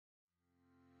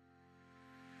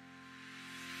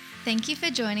Thank you for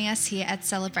joining us here at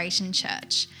Celebration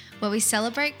Church, where we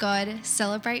celebrate God,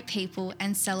 celebrate people,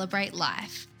 and celebrate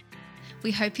life.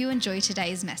 We hope you enjoy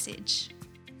today's message.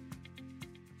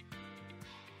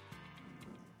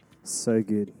 So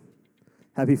good.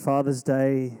 Happy Father's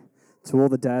Day to all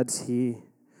the dads here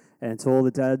and to all the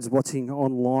dads watching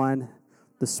online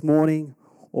this morning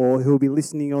or who will be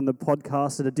listening on the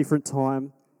podcast at a different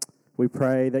time. We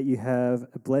pray that you have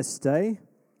a blessed day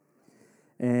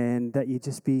and that you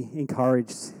just be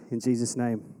encouraged in Jesus'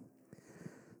 name.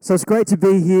 So it's great to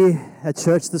be here at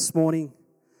church this morning.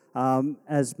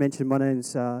 As mentioned, my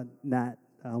name's Nat,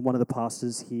 one of the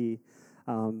pastors here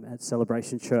at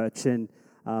Celebration Church, and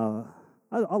I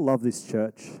love this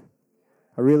church.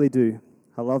 I really do.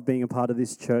 I love being a part of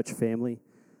this church family.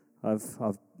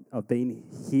 I've been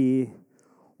here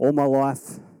all my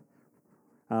life.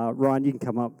 Ryan, you can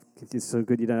come up. It's so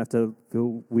good. You don't have to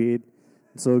feel weird.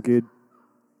 It's all good.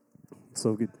 It's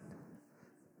all good.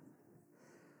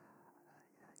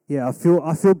 Yeah, I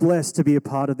feel blessed to be a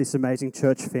part of this amazing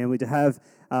church family, to have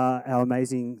our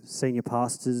amazing senior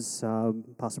pastors,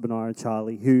 Pastor Benara and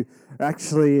Charlie, who are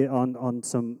actually on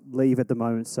some leave at the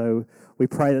moment. So we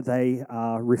pray that they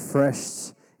are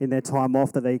refreshed in their time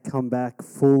off, that they come back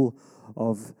full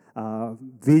of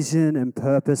vision and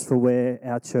purpose for where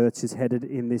our church is headed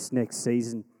in this next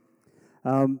season.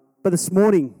 But this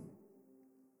morning,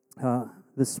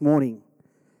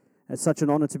 it's such an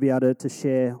honour to be able to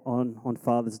share on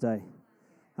Father's Day.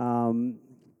 What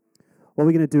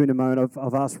we're going to do in a moment,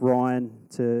 I've asked Ryan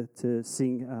to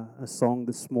sing a song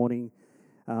this morning.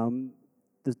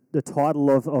 The title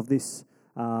of this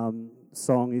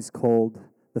song is called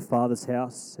The Father's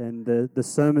House, and the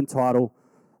sermon title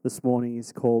this morning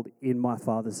is called In My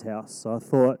Father's House. So I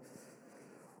thought,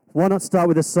 why not start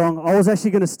with a song? I was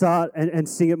actually going to start and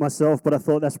sing it myself, but I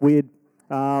thought that's weird.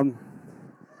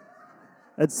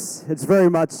 It's very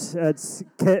much,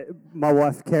 my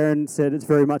wife Karen said it's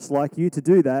very much like you to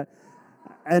do that.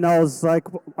 And I was like,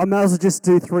 I might as well just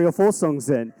do 3 or 4 songs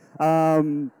then.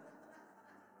 But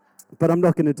I'm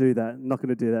not going to do that. I'm not going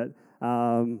to do that.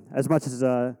 As much as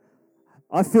I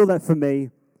feel that for me,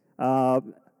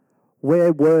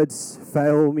 where words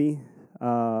fail me,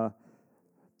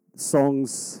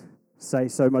 songs say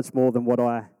so much more than what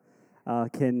I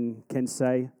can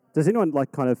say. Does anyone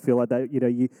kind of feel like that? You know,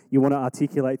 you want to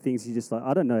articulate things, you just like,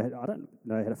 I don't know how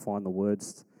to find the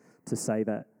words to say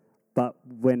that. But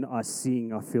when I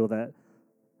sing, I feel that,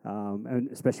 and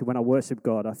especially when I worship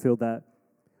God, I feel that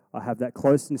I have that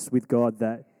closeness with God,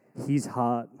 that His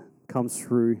heart comes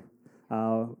through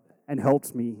and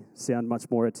helps me sound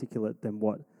much more articulate than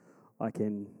what I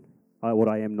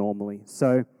am normally.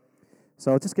 So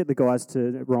I'll just get the guys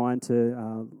Ryan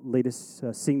to lead us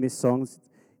sing this song.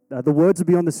 The words will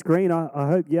be on the screen, I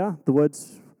hope, yeah? The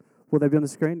words, will they be on the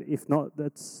screen? If not,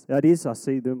 that is. I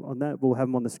see them on that. We'll have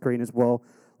them on the screen as well.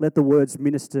 Let the words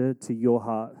minister to your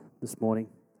heart this morning.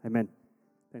 Amen.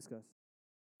 Thanks, guys.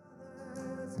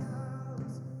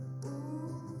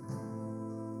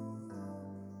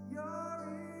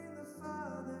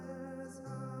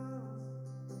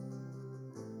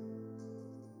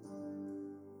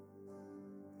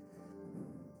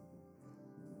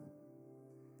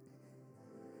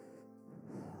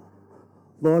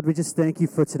 Lord, we just thank you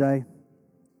for today.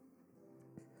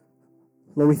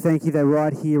 Lord, we thank you that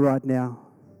right here, right now,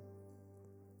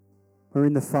 we're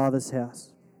in the Father's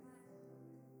house.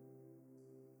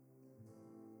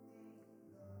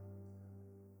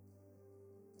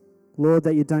 Lord,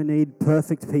 that you don't need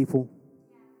perfect people.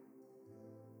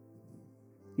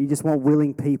 You just want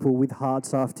willing people with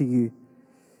hearts after you.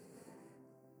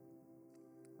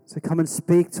 So come and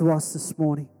speak to us this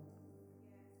morning.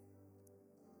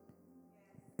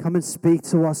 Come and speak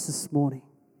to us this morning.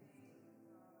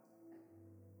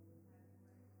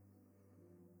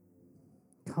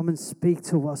 Come and speak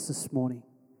to us this morning.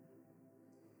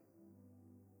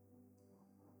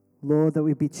 Lord, that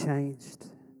we be changed.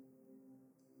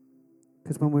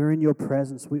 Because when we're in your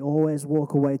presence, we always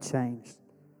walk away changed.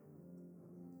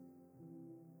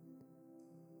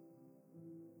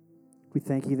 We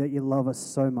thank you that you love us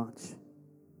so much.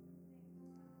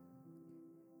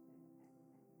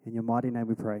 In your mighty name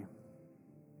we pray.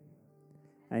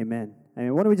 Amen.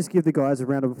 Amen. Why don't we just give the guys a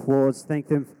round of applause. Thank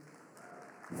them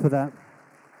for that.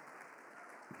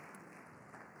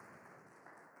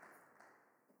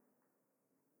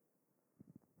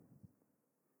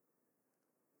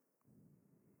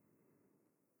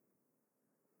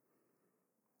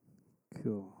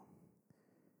 Cool.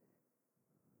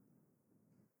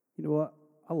 You know what?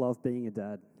 I love being a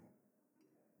dad.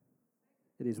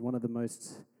 It is one of the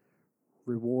most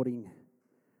rewarding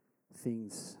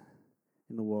things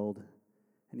in the world.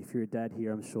 And if you're a dad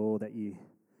here, I'm sure that you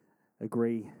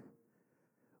agree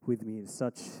with me. As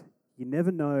such, you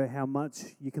never know how much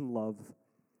you can love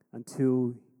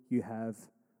until you have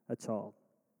a child.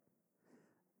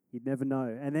 You'd never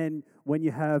know. And then when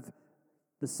you have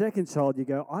the second child, you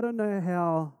go, I don't know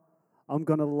how I'm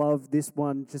going to love this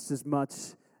one just as much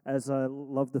as I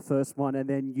love the first one, and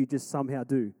then you just somehow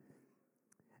do.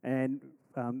 And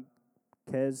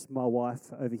Kez, my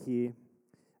wife over here,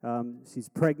 she's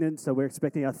pregnant, so we're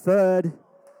expecting our third.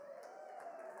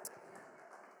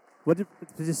 What did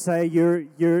you say?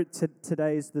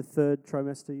 Today's the third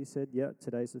trimester, you said? Yeah,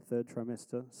 today's the third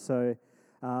trimester. So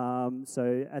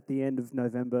at the end of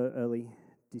November, early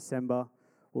December,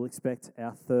 we'll expect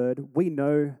our third. We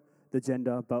know the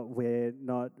gender, but we're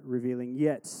not revealing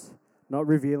yet. Not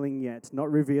revealing yet.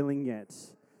 Not revealing yet.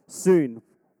 Soon,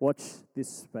 watch this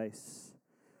space.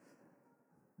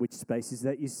 Which space is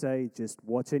that you say? Just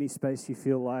watch any space you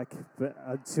feel like, but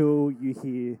until you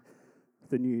hear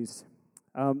the news.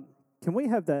 Can we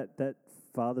have that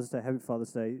Happy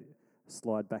Father's Day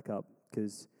slide back up?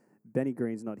 Because Benny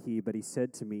Green's not here, but he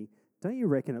said to me, don't you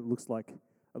reckon it looks like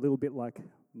a little bit like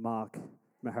Mark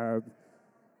Maharab?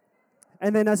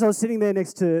 And then as I was sitting there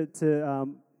next to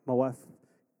my wife,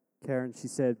 Karen, she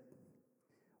said,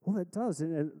 well, it does.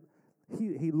 And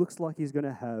he looks like he's going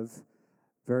to have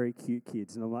very cute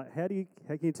kids. And I'm like, how can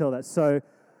you tell that?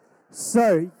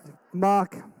 So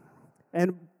Mark,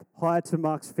 and hi to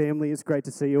Mark's family. It's great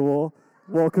to see you all.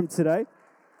 Welcome today.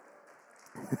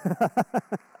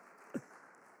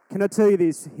 Can I tell you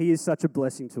this? He is such a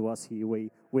blessing to us here.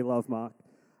 We love Mark.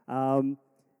 And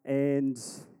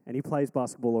he plays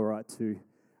basketball all right too.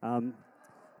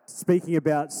 Speaking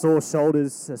about sore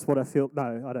shoulders, that's what I feel.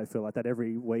 No, I don't feel like that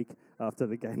every week after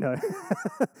the game. No.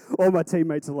 All my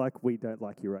teammates are like, we don't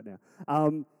like you right now.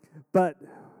 But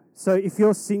so if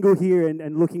you're single here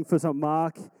and looking for some,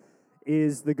 Mark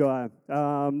is the guy.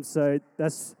 So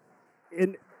that's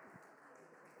in.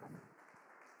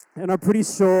 And I'm pretty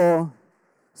sure,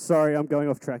 sorry, I'm going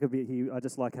off track a bit here. I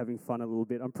just like having fun a little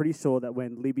bit. I'm pretty sure that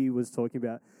when Libby was talking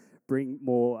about bring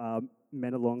more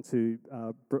men along to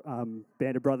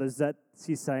Band of Brothers, that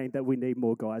she's saying that we need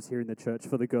more guys here in the church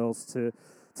for the girls to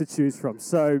choose from.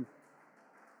 So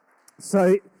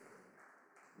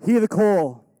hear the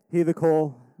call,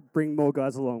 bring more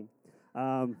guys along.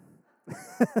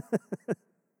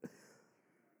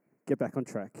 Get back on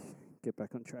track.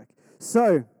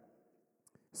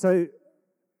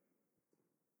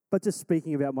 But just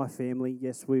speaking about my family,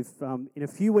 yes, we've in a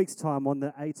few weeks' time, on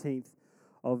the 18th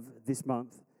of this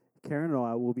month, Karen and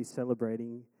I will be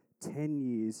celebrating 10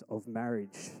 years of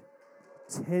marriage.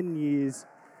 10 years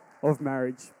of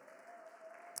marriage.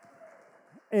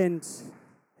 And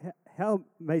how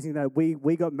amazing that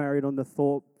we got married on the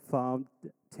Thorpe farm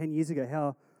 10 years ago.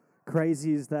 How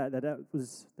crazy is that?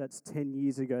 That's 10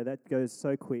 years ago. That goes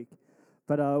so quick.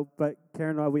 But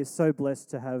Karen and I, we're so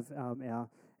blessed to have our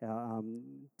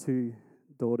two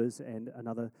daughters and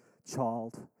another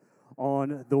child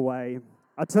on the way.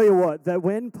 I tell you what, that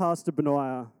when Pastor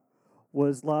Benaiah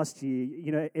was last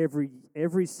year,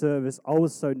 every service, I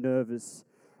was so nervous.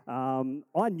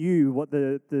 I knew what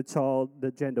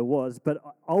the gender was, but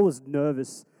I was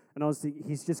nervous, and I was thinking,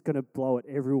 he's just going to blow it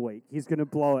every week. He's going to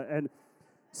blow it. And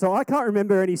so I can't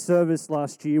remember any service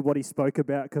last year, what he spoke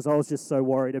about, because I was just so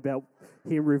worried about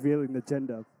him revealing the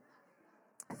gender.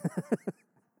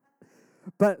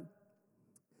 But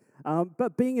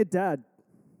being a dad,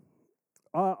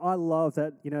 I love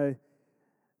that,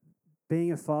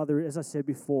 being a father, as I said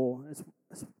before, it's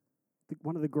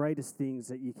one of the greatest things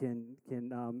that you can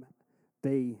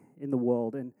be in the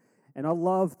world. And I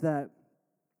love that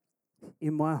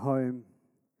in my home,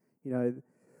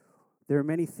 there are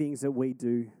many things that we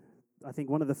do. I think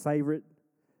one of the favorite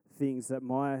things that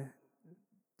my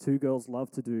two girls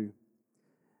love to do,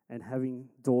 and having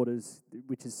daughters,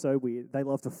 which is so weird, they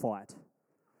love to fight.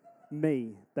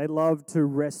 They love to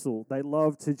wrestle. They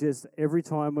love to just, every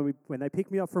time when they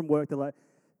pick me up from work, they're like,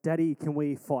 Daddy, can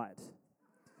we fight?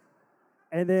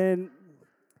 And then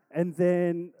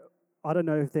I don't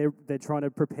know if they're trying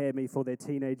to prepare me for their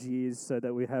teenage years so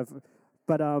that we have,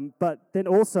 but then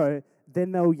also,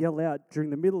 then they'll yell out during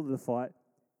the middle of the fight,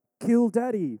 kill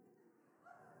Daddy.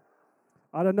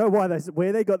 I don't know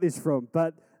where they got this from,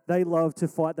 but they love to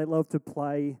fight. They love to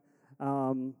play.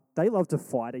 They love to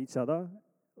fight each other,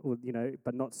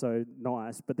 but not so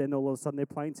nice. But then all of a sudden they're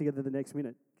playing together the next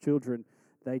minute. Children,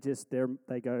 they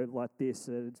go like this.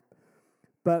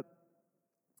 But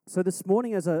so this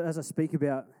morning, as I speak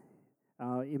about,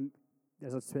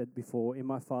 as I said before, in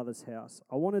my Father's house,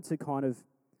 I wanted to kind of,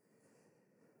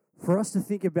 for us to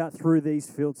think about through this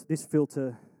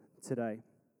filter today,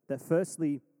 that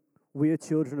firstly, we are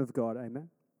children of God, amen?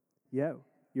 Yeah,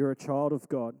 you're a child of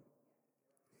God.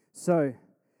 So,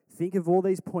 think of all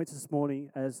these points this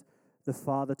morning as the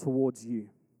Father towards you,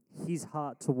 His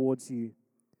heart towards you.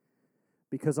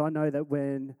 Because I know that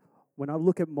when I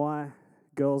look at my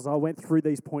girls, I went through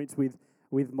these points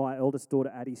with my eldest daughter,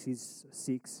 Addie, she's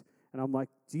 6, and I'm like,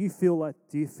 do you feel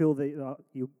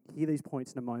you'll hear these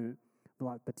points in a moment,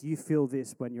 but do you feel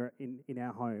this when you're in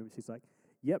our home? She's like,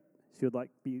 yep. She would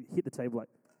hit the table like,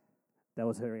 that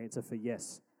was her answer for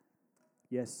yes.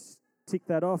 Yes, tick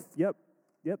that off, yep,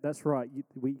 that's right.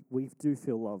 We do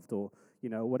feel loved, or,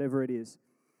 whatever it is.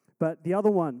 But the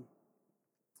other one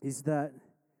is that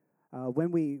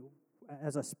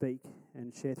as I speak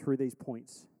and share through these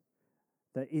points,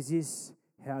 that is this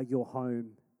how your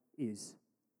home is?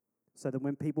 So that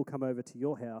when people come over to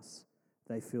your house,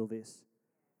 they feel this.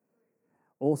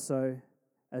 Also,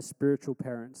 as spiritual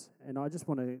parents, and I just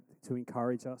want to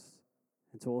encourage us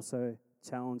and to also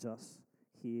challenge us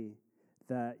here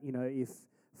that, if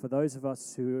for those of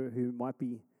us who might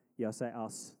be, I say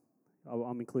us,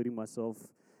 I'm including myself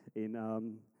in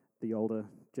the older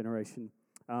generation,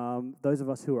 those of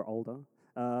us who are older,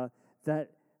 that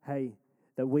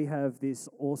we have this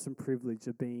awesome privilege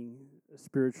of being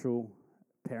spiritual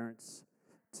parents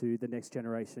to the next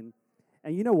generation.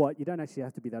 And you know what? You don't actually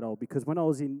have to be that old, because when I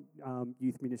was in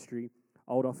youth ministry,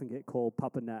 I would often get called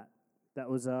Papa Nat.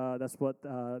 That's what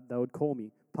they would call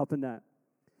me, Papa Nat.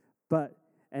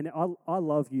 And I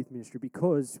love youth ministry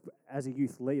because as a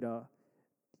youth leader,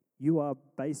 you are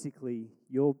basically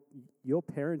you're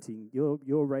parenting,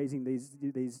 you're raising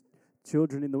these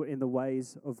children in the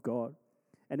ways of God,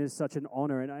 and it's such an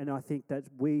honor. And I think that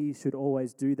we should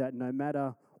always do that, no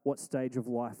matter what stage of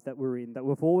life that we're in. That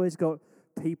we've always got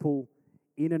people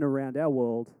in and around our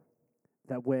world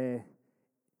that we're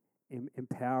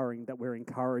empowering, that we're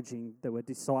encouraging, that we're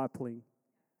discipling.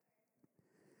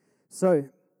 So,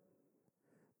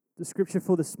 the scripture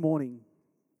for this morning,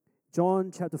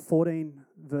 John chapter 14,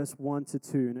 verse 1 to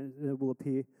 2, and it will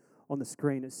appear on the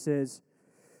screen. It says,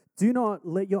 "Do not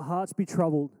let your hearts be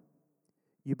troubled.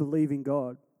 You believe in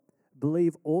God.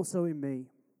 Believe also in me.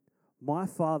 My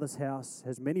Father's house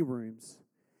has many rooms.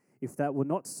 If that were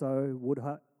not so, would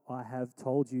I have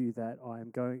told you that I am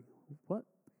going..." What?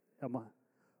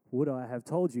 Would I have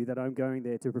told you that I'm going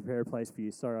there to prepare a place for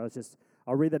you? Sorry,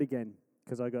 I'll read that again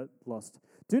because I got lost.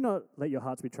 "Do not let your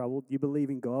hearts be troubled. You believe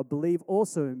in God. Believe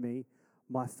also in me.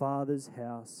 My Father's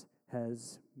house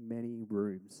has many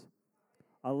rooms."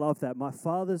 I love that. My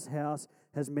Father's house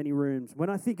has many rooms. When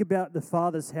I think about the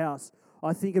Father's house,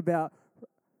 I think about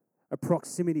a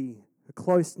proximity, a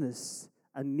closeness,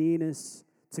 a nearness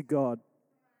to God.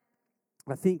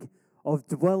 I think of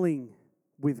dwelling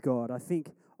with God. I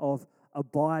think of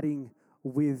abiding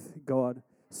with God.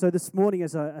 So this morning,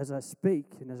 as I speak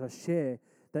and as I share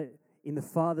that in the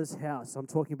Father's house, I'm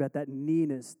talking about that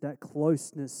nearness, that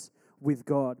closeness with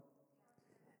God.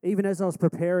 Even as I was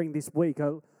preparing this week,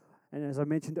 and as I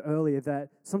mentioned earlier, that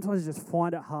sometimes I just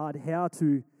find it hard how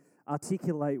to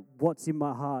articulate what's in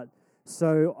my heart.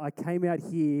 So I came out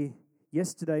here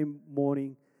yesterday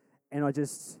morning and I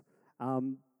just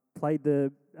played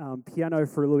the piano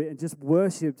for a little bit and just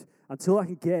worshipped until I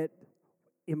can get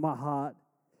in my heart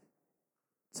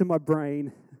to my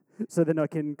brain so then I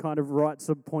can kind of write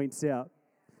some points out.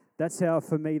 That's how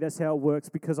it works,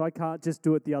 because I can't just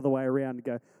do it the other way around and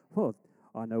go, well,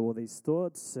 I know all these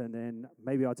thoughts and then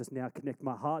maybe I'll just now connect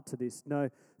my heart to this. No,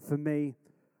 for me,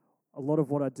 a lot of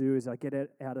what I do is I get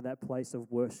out of that place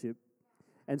of worship.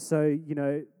 And so,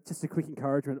 just a quick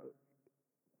encouragement,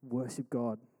 worship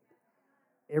God.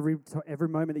 Every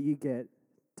moment that you get,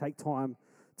 take time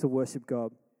to worship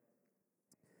God.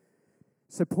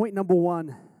 So point number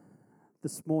 1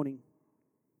 this morning.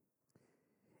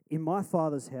 In my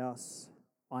Father's house,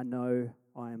 I know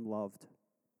I am loved.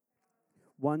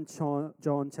 1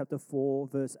 John chapter 4,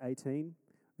 verse 18.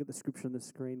 We've got the scripture on the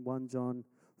screen. 1 John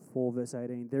 4, verse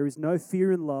 18. "There is no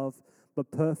fear in love,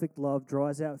 but perfect love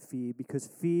drives out fear, because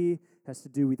fear has to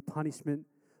do with punishment.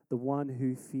 The one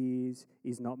who fears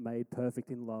is not made perfect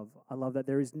in love." I love that.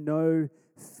 There is no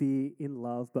fear in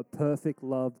love, but perfect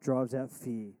love drives out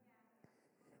fear.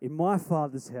 In my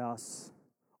Father's house,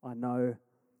 I know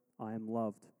I am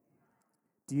loved.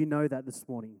 Do you know that this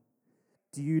morning?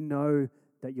 Do you know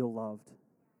that you're loved?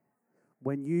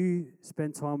 When you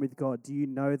spend time with God, do you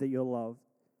know that you're loved?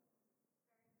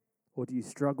 Or do you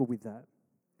struggle with that?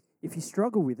 If you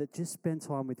struggle with it, just spend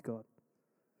time with God.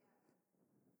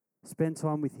 Spend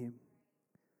time with Him.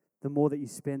 The more that you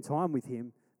spend time with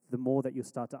Him, the more that you'll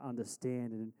start to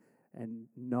understand and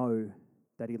know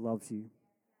that He loves you.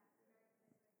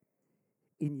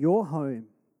 In your home,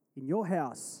 in your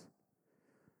house,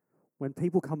 when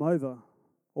people come over,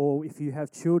 or if you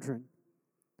have children,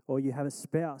 or you have a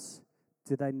spouse,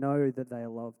 do they know that they are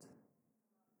loved?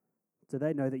 Do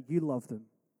they know that you love them?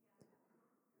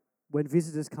 When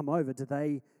visitors come over, do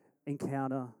they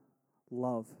encounter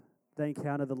love? Do they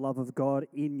encounter the love of God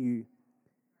in you?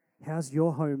 How's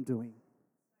your home doing?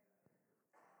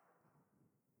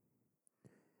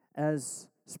 As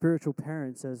spiritual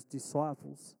parents, as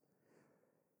disciples,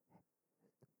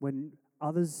 when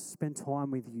others spend time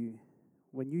with you,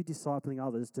 when you discipling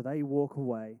others, do they walk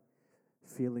away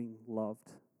feeling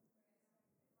loved?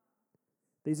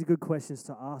 These are good questions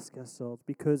to ask ourselves,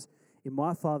 because in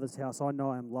my Father's house, I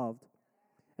know I'm loved.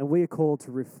 And we are called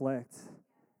to reflect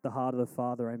the heart of the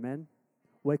Father, amen?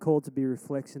 We're called to be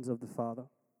reflections of the Father.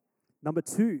 Number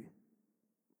 2,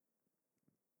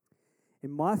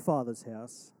 in my Father's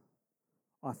house,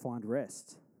 I find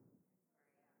rest.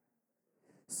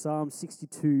 Psalm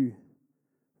 62,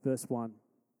 verse 1.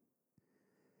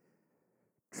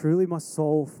 Truly my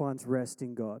soul finds rest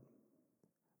in God.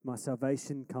 My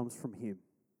salvation comes from Him.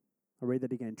 I'll read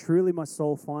that again. Truly my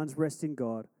soul finds rest in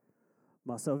God.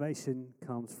 My salvation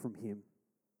comes from Him.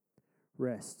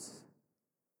 Rest.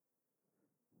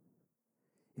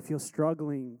 If you're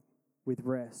struggling with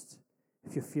rest,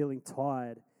 if you're feeling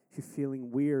tired, if you're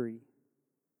feeling weary,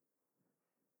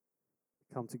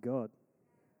 come to God.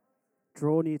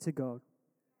 Draw near to God.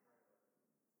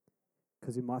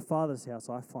 Because in my Father's house,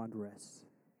 I find rest.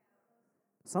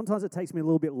 Sometimes it takes me a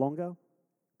little bit longer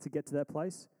to get to that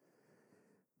place,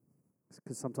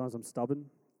 because sometimes I'm stubborn.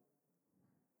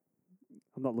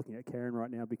 I'm not looking at Karen right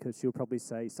now, because she'll probably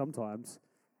say sometimes,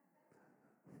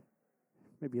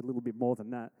 maybe a little bit more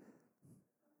than that.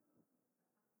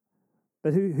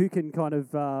 But who can kind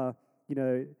of,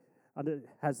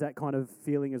 has that kind of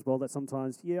feeling as well, that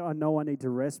sometimes, yeah, I know I need to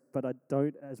rest, but I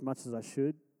don't as much as I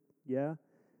should. Yeah?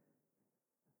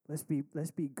 Let's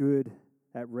be good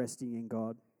at resting in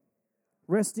God.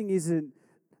 Resting isn't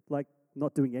like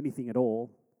not doing anything at all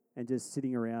and just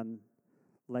sitting around,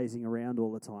 lazing around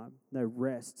all the time. No,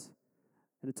 rest.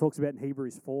 And it talks about in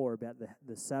Hebrews 4 about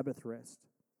the Sabbath rest.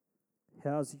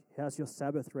 How's your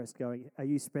Sabbath rest going? Are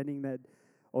you spending that,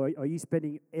 or are you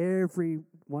spending every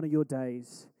one of your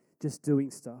days just doing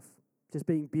stuff, just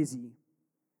being busy?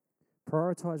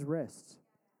 Prioritize rest.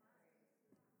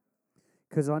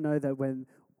 Because I know that when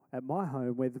at my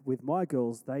home with my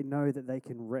girls, they know that they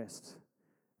can rest.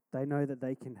 They know that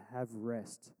they can have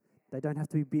rest. They don't have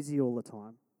to be busy all the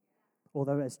time.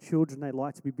 Although as children, they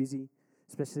like to be busy,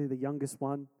 especially the youngest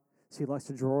one. She likes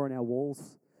to draw on our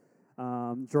walls,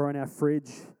 draw on our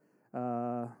fridge,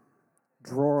 draw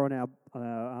on our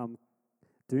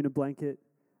doona blanket,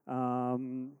 draw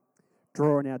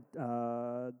on our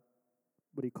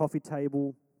coffee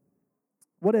table,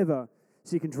 whatever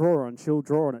she can draw on. She'll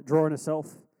draw on it. Draw on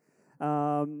herself.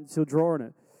 She'll draw on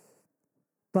it.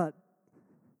 But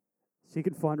she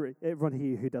can find everyone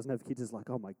here who doesn't have kids is like,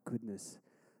 oh my goodness,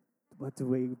 what do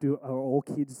we do? Are all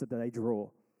kids that they draw?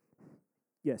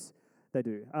 Yes, they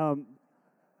do.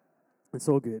 It's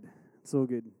all good. It's all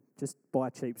good. Just buy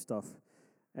cheap stuff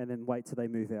and then wait till they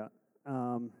move out.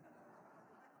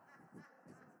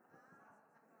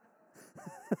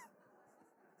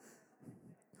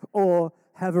 Or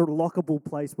have a lockable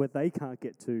place where they can't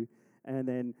get to, and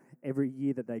then every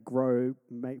year that they grow,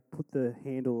 put the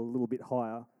handle a little bit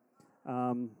higher.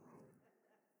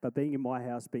 But being in my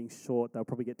house, being short, they'll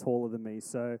probably get taller than me,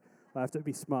 so I have to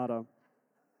be smarter.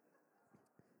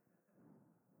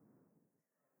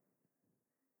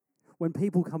 When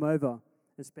people come over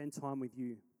and spend time with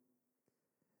you,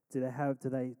 do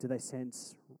they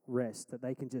sense rest, that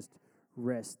they can just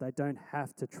rest? They don't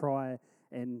have to try,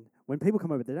 and when people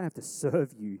come over, they don't have to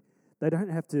serve you. They don't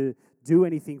have to do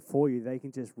anything for you. They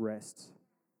can just rest.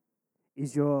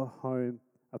 Is your home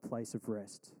a place of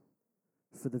rest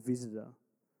for the visitor,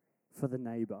 for the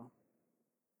neighbor,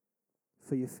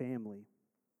 for your family?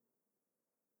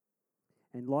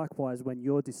 And likewise, when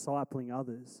you're discipling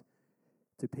others,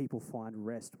 do people find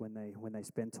rest when they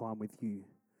spend time with you?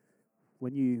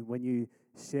 When you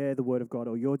share the word of God,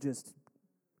 or you're just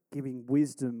giving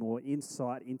wisdom or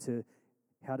insight into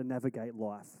how to navigate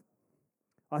life.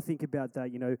 I think about that,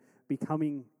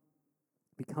 becoming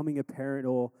a parent,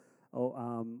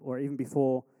 or even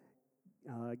before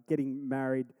getting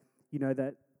married.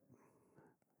 That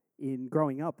in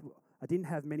growing up, I didn't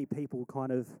have many people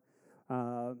kind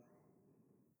of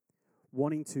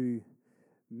wanting to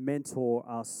mentor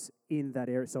us in that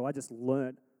area. So I just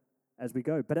learnt as we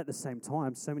go. But at the same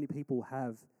time, so many people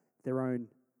have their own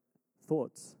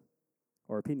thoughts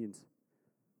or opinions.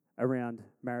 around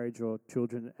marriage or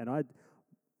children. And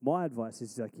my advice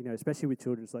is like, especially with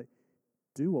children, it's like,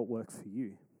 do what works for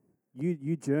you.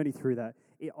 You journey through that.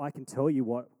 I can tell you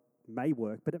what may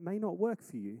work, but it may not work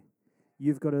for you.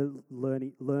 You've got to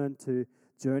learn to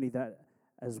journey that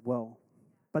as well.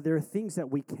 But there are things that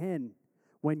we can,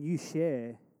 when you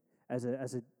share as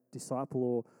a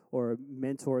disciple or a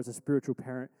mentor, as a spiritual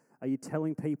parent, are you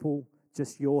telling people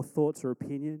just your thoughts or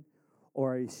opinion,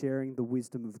 or are you sharing the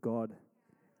wisdom of God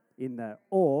in that?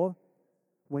 Or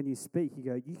when you speak, you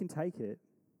go, you can take it,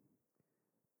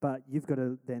 but you've got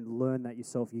to then learn that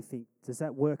yourself. You think, does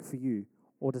that work for you,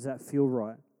 or does that feel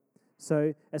right?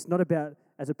 So it's not about,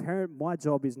 as a parent, my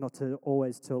job is not to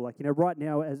always tell, right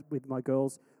now, as with my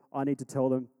girls, I need to tell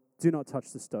them, do not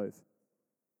touch the stove.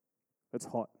 It's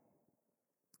hot.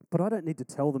 But I don't need to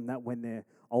tell them that when they're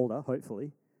older,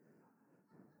 hopefully.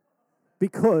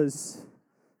 Because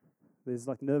there's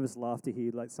nervous laughter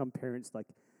here. Some parents,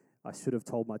 I should have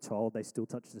told my child they still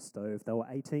touched the stove. They were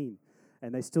 18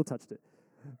 and they still touched it.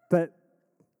 But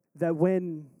that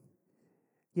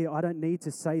I don't need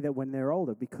to say that when they're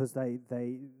older, because they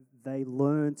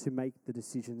learn to make the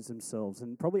decisions themselves.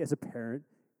 And probably as a parent,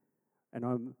 and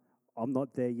I'm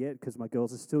not there yet because my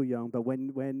girls are still young, but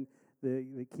when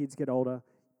the kids get older,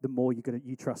 the more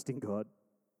you trust in God.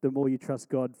 The more you trust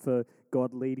God for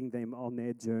God leading them on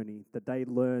their journey, that they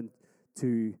learn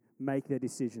to make their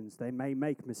decisions. They may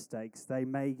make mistakes. They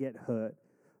may get hurt,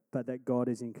 but that God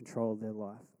is in control of their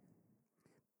life.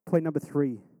 Point number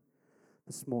 3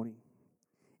 this morning.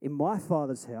 In my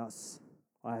Father's house,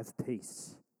 I have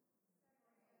peace.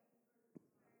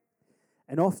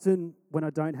 And often when I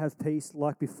don't have peace,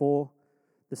 like before,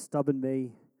 the stubborn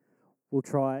me will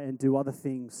try and do other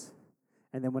things.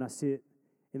 And then when I sit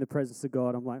in the presence of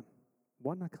God, I'm like,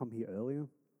 why didn't I come here earlier?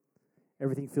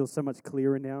 Everything feels so much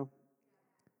clearer now.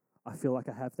 I feel like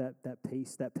I have that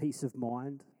peace of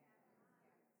mind.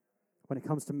 When it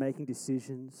comes to making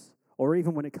decisions, or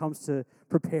even when it comes to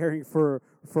preparing for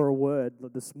a word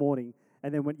like this morning,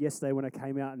 and then yesterday when I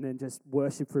came out and then just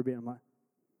worship for a bit, I'm like,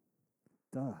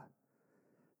 duh.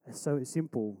 It's so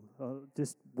simple.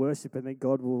 Just worship, and then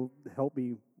God will help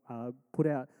me put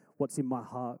out what's in my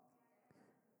heart.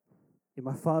 In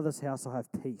my Father's house, I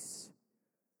have peace.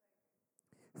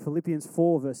 Philippians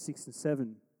 4, verse 6 and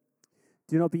 7.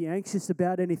 Do not be anxious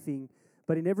about anything,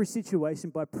 but in every situation,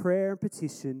 by prayer and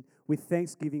petition, with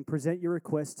thanksgiving, present your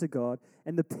requests to God,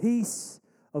 and the peace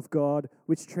of God,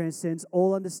 which transcends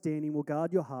all understanding, will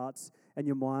guard your hearts and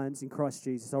your minds in Christ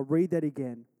Jesus. I'll read that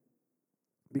again,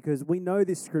 because we know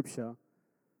this scripture,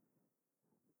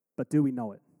 but do we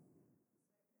know it?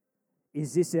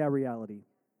 Is this our reality?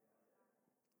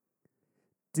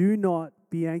 Do not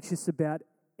be anxious about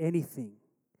anything.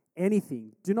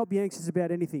 Anything. Do not be anxious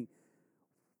about anything.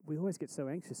 We always get so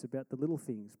anxious about the little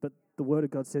things, but the Word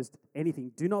of God says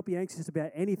anything. Do not be anxious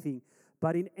about anything,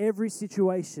 but in every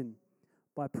situation,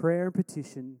 by prayer and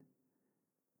petition,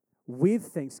 with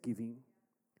thanksgiving,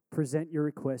 present your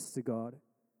requests to God,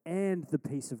 and the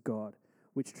peace of God,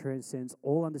 which transcends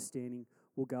all understanding,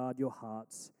 will guard your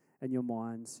hearts and your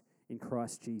minds in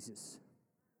Christ Jesus.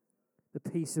 The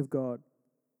peace of God.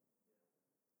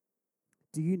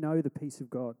 Do you know the peace of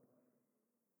God?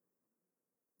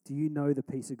 Do you know the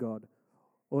peace of God?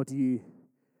 Or do you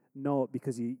know it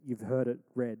because you've heard it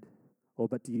read?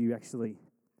 But do you actually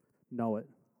know it?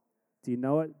 Do you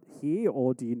know it here,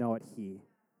 or do you know it here?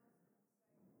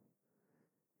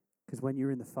 Because when you're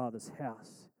in the Father's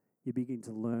house, you begin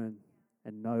to learn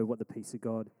and know what the peace of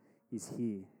God is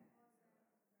here.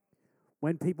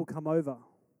 When people come over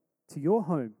to your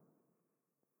home,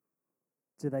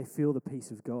 do they feel the peace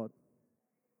of God?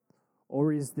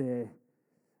 Or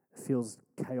feels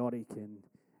chaotic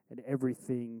and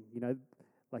everything,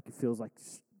 like it feels like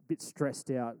a bit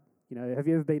stressed out. Have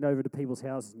you ever been over to people's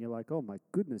houses and you're like, oh my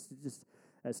goodness,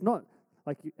 it's not,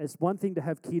 like, it's one thing to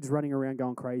have kids running around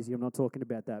going crazy. I'm not talking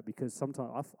about that, because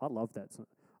sometimes I love that.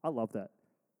 I love that.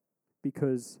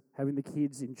 Because having the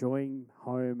kids enjoying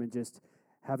home and just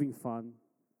having fun,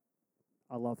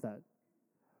 I love that.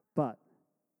 But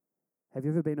have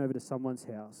you ever been over to someone's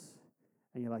house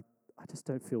and you're like, I just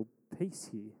don't feel peace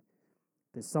here.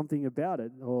 There's something about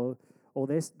it, or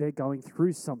they're going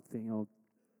through something.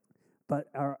 But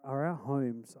are our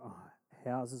homes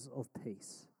houses of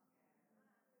peace?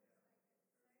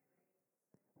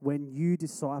 When you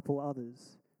disciple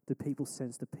others, do people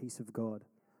sense the peace of God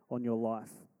on your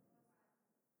life?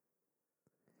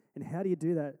 And how do you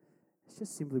do that? It's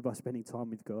just simply by spending time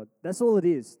with God. That's all it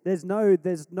is. There's no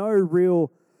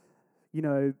real,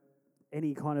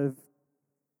 any kind of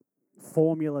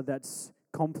formula that's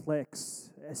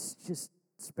complex. It's just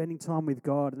spending time with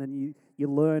God, and then you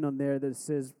learn on there that it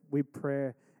says with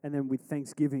prayer and then with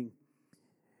thanksgiving,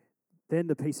 then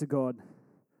the peace of God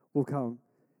will come.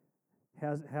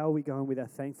 How are we going with our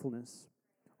thankfulness?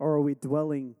 Or are we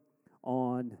dwelling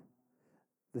on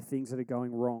the things that are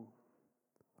going wrong?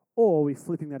 Or are we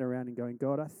flipping that around and going,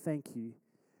 God, I thank you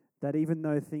that even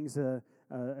though things are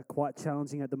quite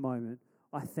challenging at the moment,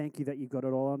 I thank you that you've got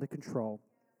it all under control.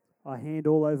 I hand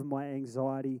all over my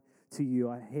anxiety to you.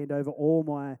 I hand over all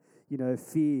my,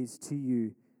 fears to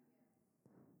you.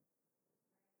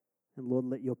 And Lord,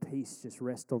 let your peace just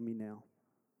rest on me now.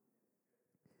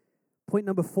 Point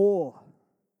number 4.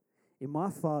 In my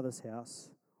Father's house,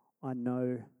 I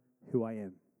know who I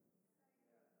am.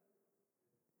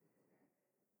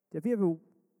 Have you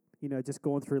ever, just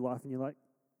gone through life and you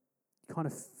kind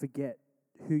of forget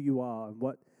who you are and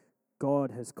what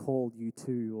God has called you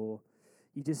to, or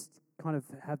you just kind of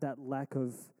have that lack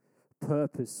of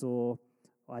purpose or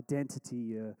identity.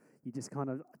 You just kind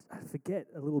of forget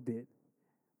a little bit.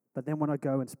 But then when I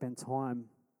go and spend time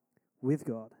with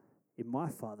God in my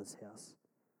Father's house,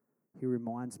 He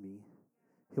reminds me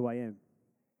who I am.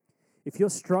 If you're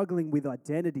struggling with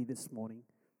identity this morning,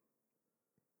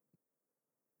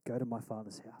 go to my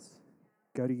Father's house.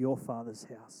 Go to your Father's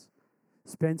house.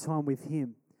 Spend time with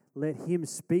Him. Let Him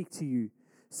speak to you.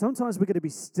 Sometimes we're going to be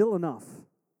still enough,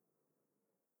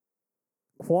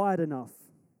 quiet enough.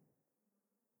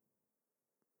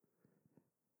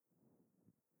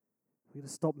 We're going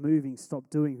to stop moving, stop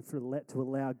doing to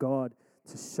allow God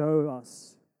to show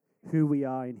us who we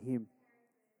are in Him.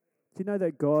 Do you know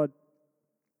that God,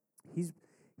 He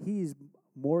is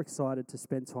more excited to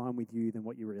spend time with you than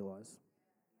what you realize?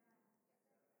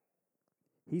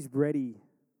 He's ready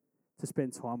to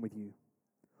spend time with you.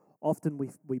 Often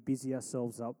we busy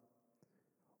ourselves up,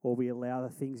 or we allow the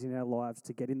things in our lives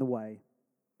to get in the way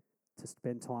to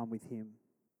spend time with Him.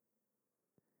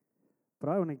 But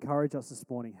I want to encourage us this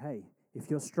morning, hey, if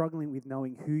you're struggling with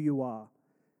knowing who you are,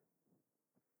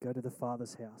 go to the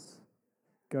Father's house.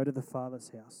 Go to the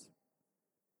Father's house.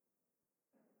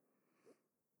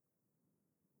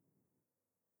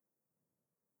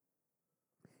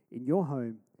 In your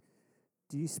home,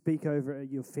 do you speak over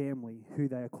your family who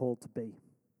they are called to be?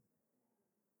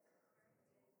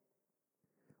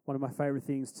 One of my favorite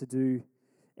things to do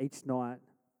each night,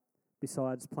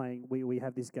 besides playing, we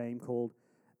have this game called,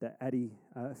 that Addie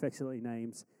affectionately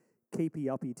names, Keepy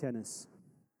Uppy Tennis.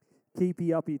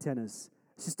 Keepy Uppy Tennis.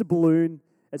 It's just a balloon.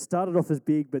 It started off as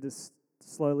big, but it's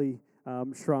slowly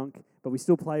shrunk. But we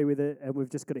still play with it, and we've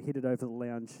just got to hit it over the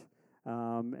lounge.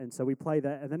 And so we play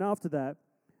that. And then after that,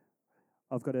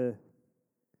 I've got to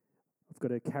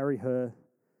carry her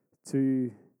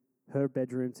to her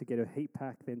bedroom to get her heat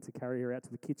pack, then to carry her out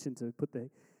to the kitchen to put the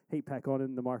heat pack on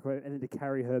in the microwave, and then to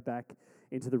carry her back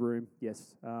into the room.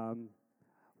 Yes,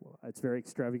 it's very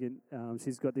extravagant.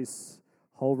 She's got this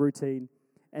whole routine.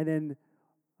 And then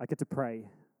I get to pray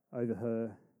over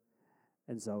her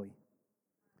and Zoe.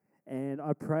 And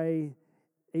I pray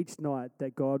each night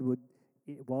that God would,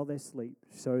 while they sleep,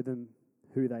 show them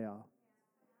who they are.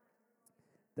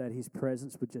 That His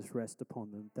presence would just rest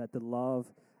upon them. That the love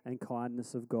and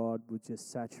kindness of God would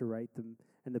just saturate them,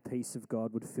 and the peace of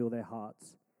God would fill their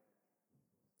hearts.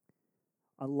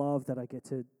 I love that I get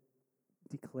to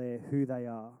declare who they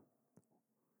are.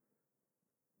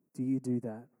 Do you do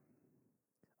that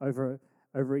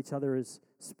over each other as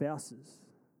spouses?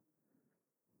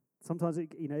 Sometimes,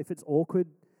 if it's awkward,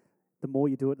 the more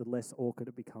you do it, the less awkward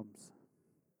it becomes.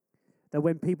 That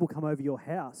when people come over your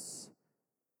house,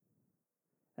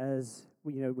 as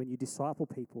when you disciple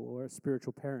people or as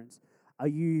spiritual parents, are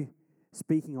you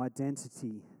speaking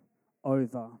identity over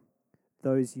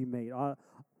those you meet? I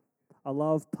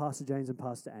love Pastor James and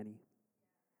Pastor Annie.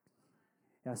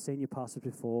 Our senior pastors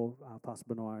before, Pastor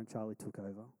Benaiah and Charlie took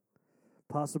over.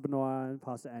 Pastor Benaiah and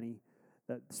Pastor Annie,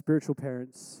 that spiritual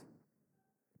parents,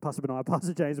 Pastor Benaiah,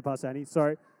 Pastor James and Pastor Annie,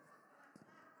 sorry.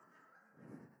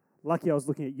 Lucky I was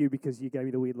looking at you because you gave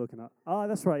me the weird look. Oh,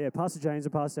 that's right, yeah, Pastor James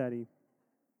and Pastor Annie.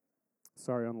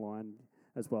 Sorry, online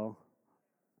as well.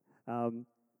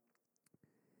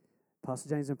 Pastor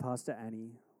James and Pastor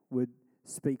Annie would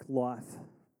speak life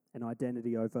and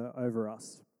identity over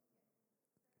us.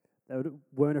 They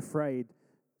weren't afraid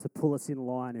to pull us in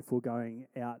line if we're going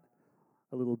out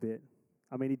a little bit.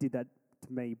 I mean, He did that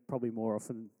to me probably more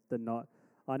often than not.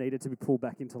 I needed to be pulled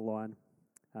back into line.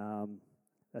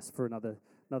 That's for another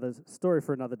story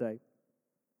for another day.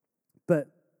 But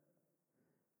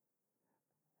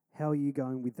how are you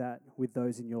going with that, with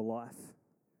those in your life?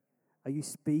 Are you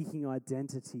speaking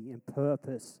identity and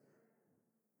purpose?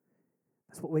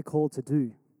 That's what we're called to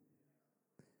do.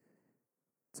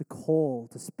 to call,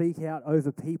 to speak out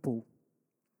over people.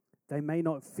 They may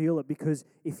not feel it because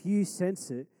if you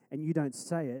sense it and you don't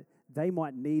say it, they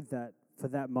might need that for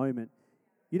that moment.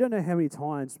 You don't know how many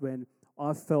times when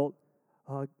I've felt,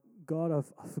 oh, God,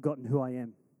 I've forgotten who I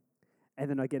am. And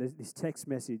then I get this text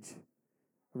message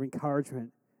of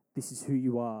encouragement. This is who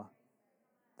you are.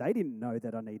 They didn't know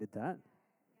that I needed that.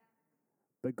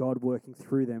 But God working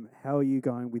through them. How are you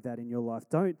going with that in your life?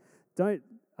 Don't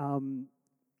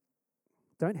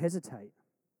hesitate.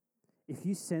 If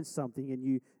you sense something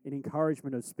and an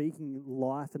encouragement of speaking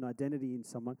life and identity in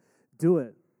someone, do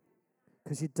it.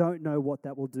 Because you don't know what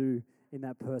that will do in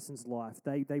that person's life.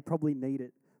 They probably need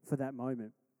it for that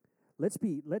moment. Let's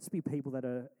be people that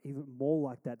are even more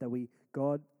like that.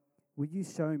 God, would you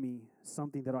show me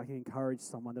something that I can encourage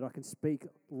someone, that I can speak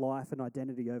life and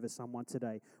identity over someone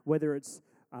today, whether it's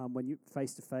when you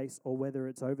face to face or whether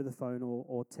it's over the phone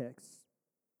or text.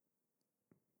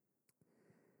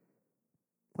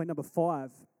 Point number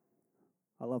 5,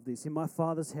 I love this. In my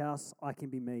Father's house, I can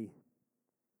be me.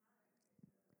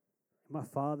 In my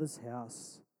Father's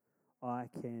house, I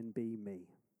can be me.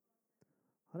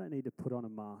 I don't need to put on a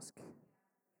mask.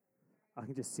 I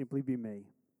can just simply be me.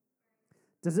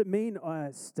 Does it mean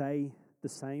I stay the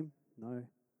same? No.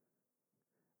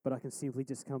 But I can simply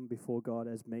just come before God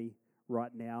as me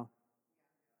right now,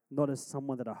 not as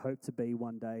someone that I hope to be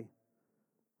one day.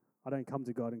 I don't come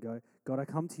to God and go, God, I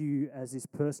come to you as this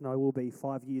person I will be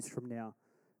 5 years from now.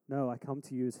 No, I come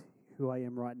to you as who I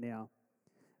am right now.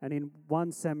 And in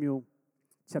 1 Samuel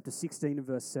chapter 16 and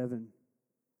verse 7,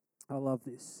 I love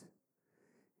this.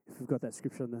 If we've got that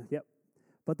scripture on there. Yep.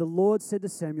 But the Lord said to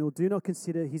Samuel, do not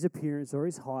consider his appearance or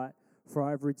his height, for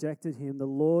I have rejected him. The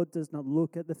Lord does not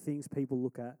look at the things people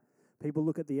look at. People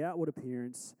look at the outward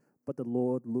appearance, but the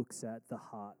Lord looks at the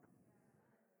heart.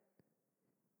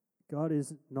 God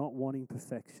is not wanting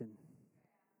perfection.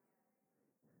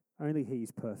 Only He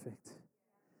is perfect.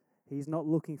 He's not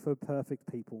looking for perfect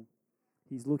people.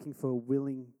 He's looking for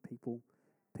willing people,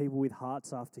 people with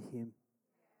hearts after Him.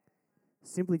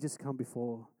 Simply just come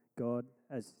before God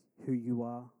as who you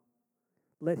are.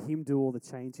 Let Him do all the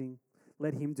changing.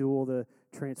 Let Him do all the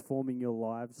transforming your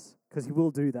lives, because He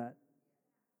will do that.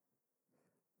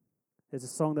 There's a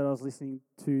song that I was listening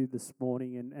to this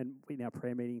morning, and in our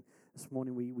prayer meeting this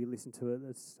morning, we listened to it.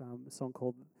 It's a song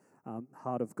called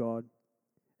Heart of God.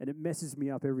 And it messes me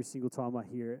up every single time I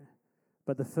hear it.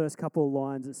 But the first couple of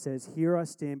lines, it says, here I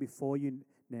stand before you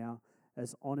now,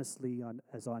 as honestly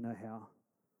as I know how.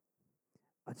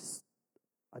 I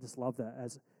just love that.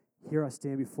 As here I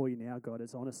stand before you now, God,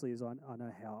 as honestly as I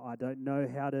know how. I don't know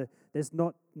how to, there's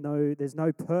no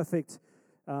perfect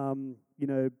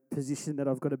position that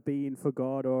I've got to be in for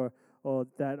God, or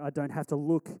that I don't have to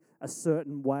look a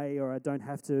certain way, or I don't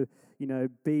have to,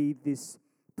 be this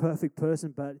perfect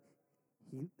person, but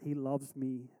He loves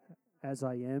me as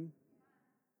I am.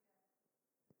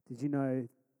 Do you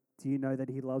know that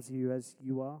He loves you as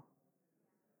you are?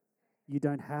 You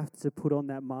don't have to put on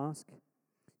that mask.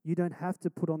 You don't have to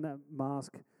put on that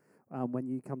mask when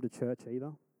you come to church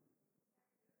either.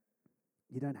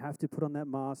 You don't have to put on that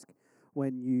mask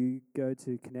when you go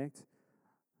to Connect.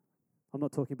 I'm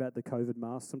not talking about the COVID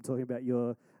masks. I'm talking about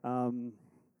your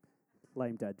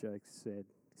lame dad jokes.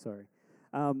 Sorry.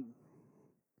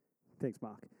 Thanks,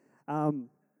 Mark.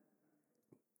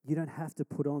 You don't have to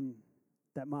put on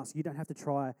that mask. You don't have to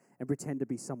try and pretend to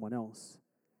be someone else.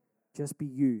 Just be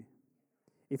you.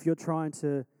 If you're trying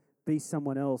to be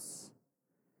someone else,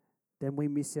 then we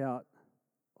miss out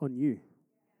on you.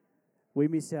 We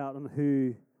miss out on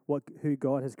who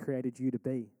God has created you to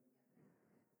be.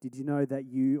 Did you know that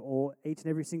you, or each and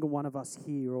every single one of us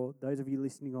here, or those of you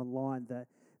listening online,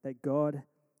 that God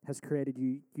has created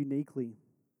you uniquely,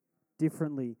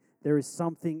 differently? There is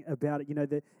something about it,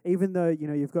 that even though,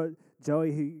 you've got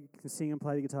Joey who can sing and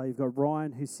play the guitar, you've got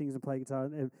Ryan who sings and plays guitar,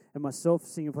 and myself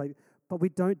sing and play, but we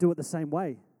don't do it the same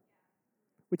way,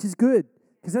 which is good,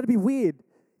 because that'd be weird.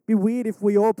 It'd be weird if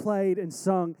we all played and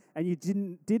sung, and you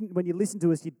didn't when you listened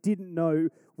to us, you didn't know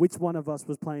which one of us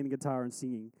was playing the guitar and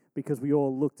singing, because we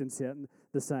all looked and sounded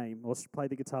the same, or played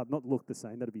the guitar, not looked the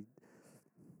same. That'd be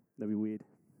weird.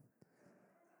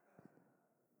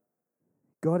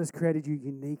 God has created you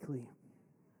uniquely.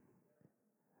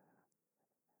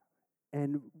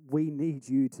 And we need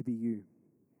you to be you.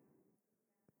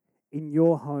 In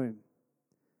your home,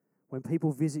 when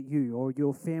people visit you or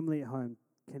your family at home,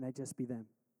 can they just be them?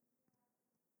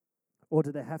 Or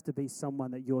do they have to be someone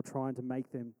that you're trying to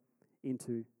make them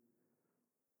into?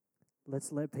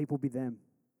 Let's let people be them.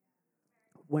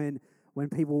 When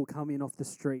people come in off the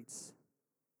streets,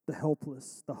 the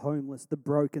helpless, the homeless, the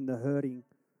broken, the hurting,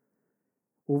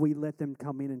 Or we let them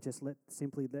come in and just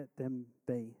simply let them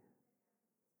be?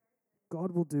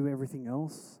 God will do everything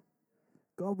else.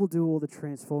 God will do all the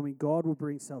transforming. God will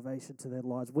bring salvation to their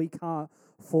lives. We can't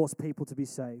force people to be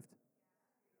saved.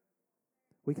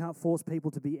 We can't force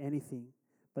people to be anything,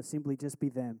 but simply just be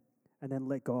them and then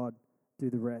let God do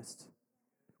the rest.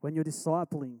 When you're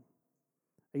discipling,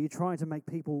 are you trying to make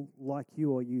people like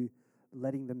you, or are you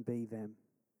letting them be them?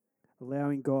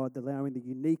 Allowing God, allowing the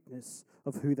uniqueness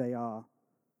of who they are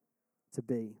to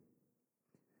be.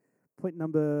 Point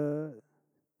number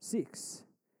 6.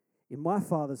 In my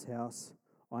Father's house,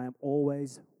 I am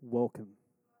always welcome.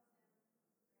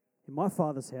 In my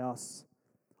Father's house,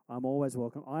 I'm always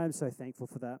welcome. I am so thankful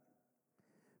for that,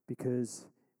 because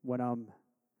when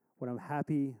I'm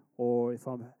happy, or if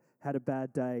I'm had a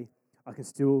bad day, I can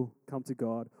still come to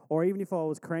God. Or even if I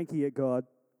was cranky at God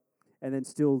and then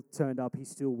still turned up, He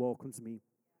still welcomes me.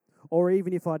 Or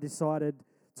even if I decided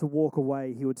to walk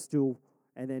away, He would still,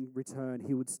 and then return,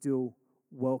 He would still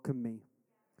welcome me.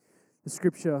 The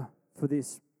scripture for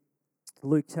this,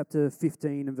 Luke chapter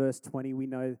 15 and verse 20, we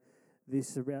know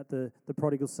this about the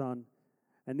prodigal son.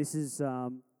 And this is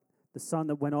the son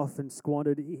that went off and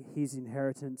squandered his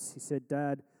inheritance. He said,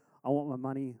 "Dad, I want my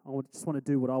money. Just want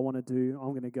to do what I want to do.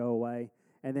 I'm going to go away."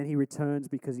 And then he returns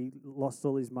because he lost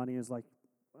all his money and is like,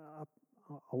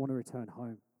 I want to return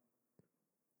home.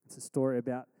 It's a story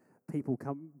about people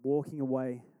walking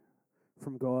away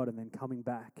from God and then coming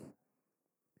back.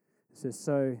 It says,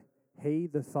 so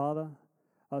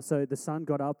the son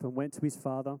got up and went to his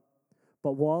father.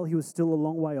 But while he was still a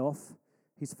long way off,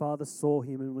 his father saw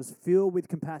him and was filled with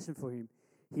compassion for him.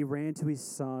 He ran to his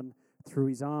son, threw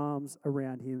his arms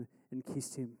around him, and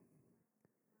kissed him.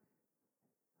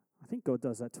 I think God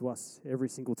does that to us every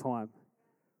single time.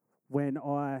 When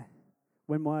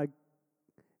my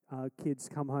kids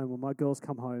come home, or my girls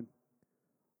come home,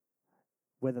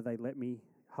 whether they let me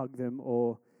hug them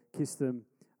or kiss them,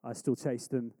 I still chase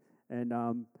them.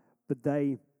 But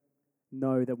they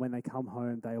know that when they come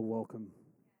home, they are welcome.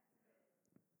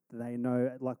 They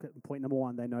know, like point number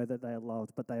 1, they know that they are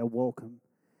loved, but they are welcome.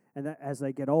 And that as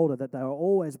they get older, that they are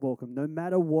always welcome, no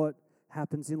matter what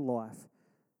happens in life,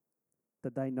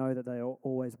 that they know that they are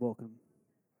always welcome.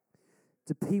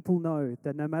 Do people know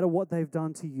that no matter what they've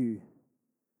done to you,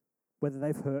 whether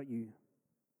they've hurt you,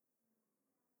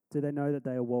 do they know that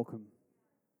they are welcome?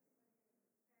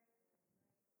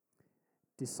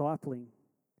 Discipleship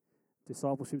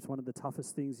is one of the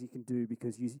toughest things you can do,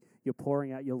 because you're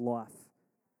pouring out your life,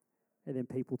 and then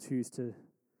people choose to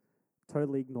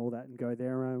totally ignore that and go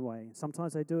their own way.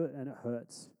 Sometimes they do it and it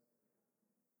hurts.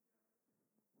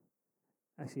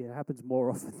 Actually, it happens more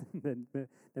often than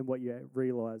what you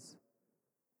realize.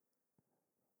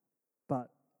 But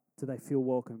do they feel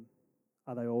welcome?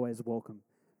 Are they always welcome?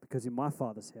 Because in my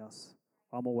Father's house,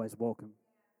 I'm always welcome.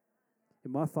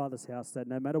 In my Father's house, that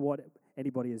no matter what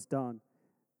anybody has done,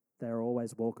 they are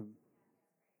always welcome.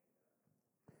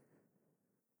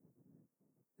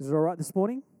 Is it all right this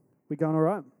morning? We going all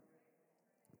right?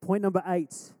 Point number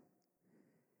 8.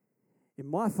 In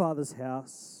my Father's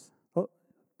house,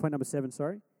 point number 7,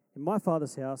 sorry. In my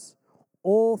Father's house,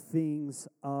 all things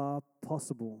are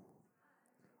possible.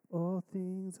 All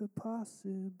things are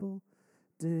possible.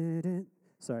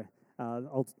 Sorry,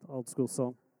 old school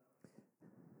song.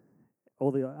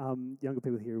 All the younger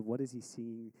people here, what is he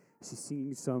singing? Is he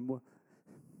singing some?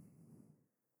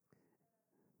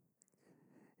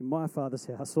 In my Father's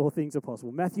house, all things are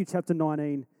possible. Matthew chapter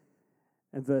 19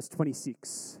 and verse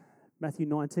 26. Matthew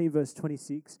 19, verse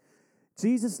 26.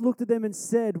 Jesus looked at them and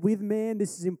said, with man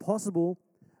this is impossible,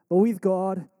 but with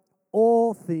God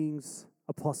all things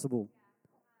are possible.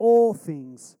 All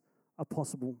things are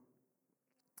possible.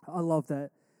 I love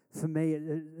that. For me,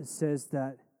 it says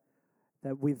that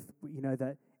with,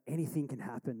 that anything can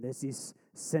happen. There's this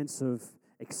sense of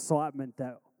excitement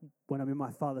that when I'm in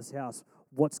my Father's house,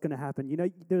 what's going to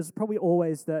happen? There's probably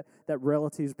always that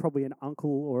relatives, probably an uncle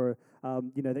or,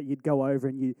 that you'd go over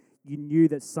and you knew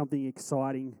that something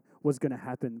exciting was going to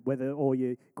happen, whether all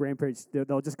your grandparents, they're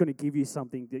just going to give you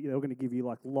something, they're going to give you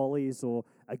like lollies or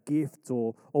a gift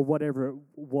or whatever it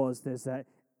was. There's that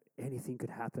anything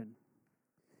could happen.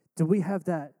 Do we have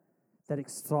that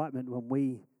excitement when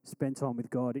we spend time with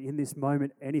God? In this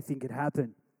moment, anything could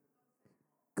happen.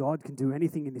 God can do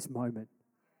anything in this moment.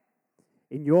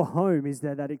 In your home, is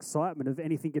there that excitement of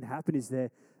anything can happen? Is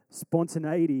there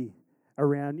spontaneity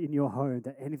around in your home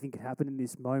that anything can happen in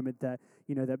this moment, that,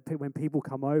 that when people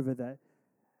come over, that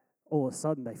all of a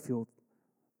sudden they feel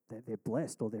that they're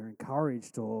blessed or they're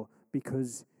encouraged, or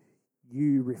because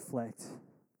you reflect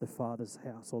the Father's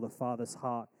house or the Father's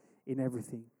heart in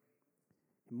everything?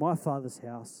 In my Father's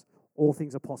house, all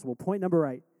things are possible. Point number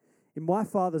 8. In my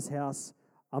Father's house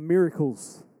are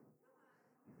miracles.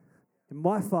 In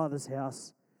my Father's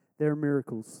house, there are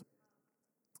miracles.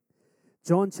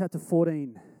 John chapter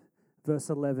 14, verse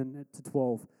 11 to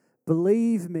 12.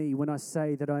 Believe me when I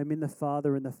say that I am in the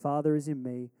Father and the Father is in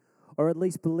me, or at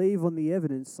least believe on the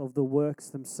evidence of the works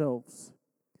themselves.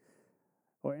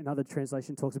 Or another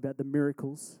translation talks about the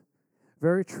miracles.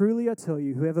 Very truly I tell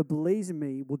you, whoever believes in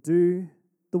me will do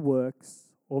the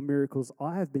works or miracles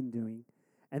I have been doing,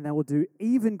 and they will do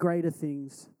even greater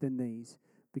things than these,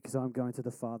 because I'm going to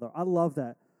the Father. I love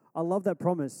that. I love that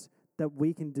promise that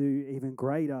we can do even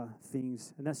greater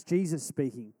things. And that's Jesus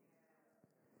speaking.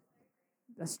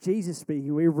 That's Jesus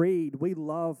speaking. We read, we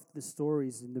love the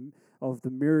stories of the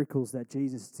miracles that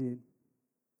Jesus did.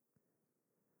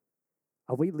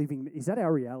 Are we living, is that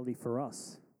our reality for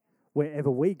us?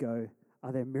 Wherever we go,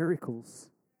 are there miracles?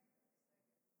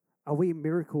 Are we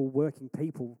miracle working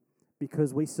people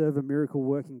because we serve a miracle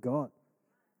working God?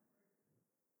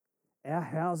 Our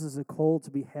houses are called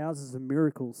to be houses of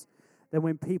miracles. That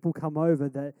when people come over,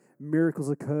 that miracles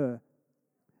occur.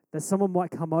 That someone might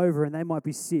come over and they might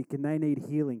be sick and they need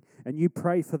healing. And you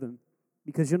pray for them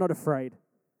because you're not afraid.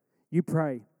 You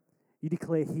pray. You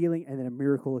declare healing and then a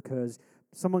miracle occurs.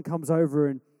 Someone comes over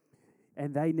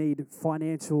and they need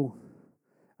financial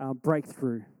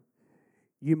breakthrough.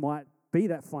 You might be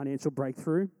that financial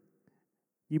breakthrough.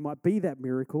 You might be that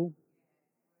miracle.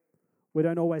 We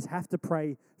don't always have to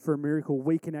pray for a miracle.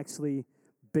 We can actually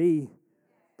be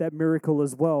that miracle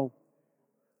as well.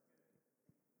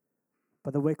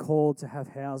 But that we're called to have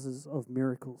houses of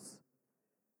miracles.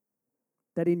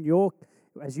 That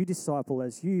as you disciple,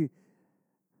 as you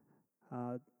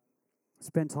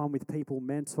spend time with people,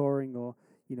 mentoring or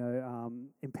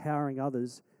empowering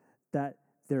others, that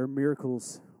there are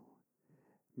miracles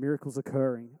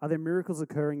occurring. Are there miracles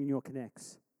occurring in your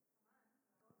connects?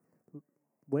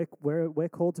 We're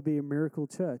called to be a miracle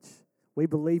church. We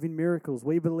believe in miracles.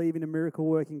 We believe in a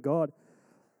miracle-working God.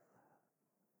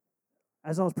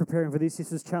 As I was preparing for this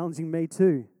was challenging me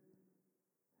too.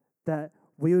 That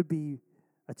we would be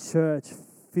a church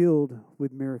filled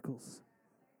with miracles.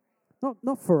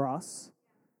 Not for us.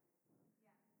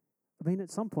 I mean,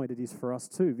 at some point it is for us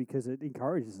too, because it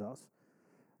encourages us.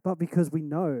 But because we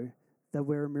know that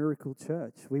we're a miracle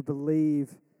church. We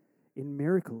believe in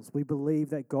miracles. We believe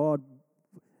that God,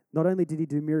 not only did He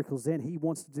do miracles then, He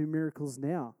wants to do miracles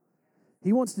now.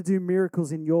 He wants to do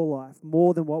miracles in your life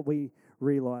more than what we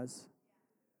realize.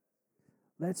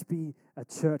 Let's be a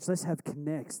church. Let's have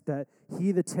connects that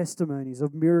hear the testimonies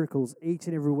of miracles each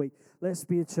and every week. Let's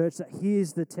be a church that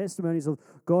hears the testimonies of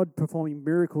God performing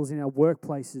miracles in our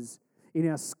workplaces, in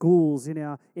our schools, in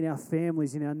our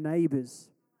families, in our neighbors.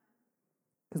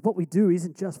 Because what we do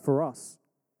isn't just for us.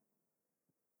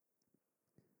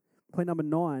 Point number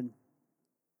 9.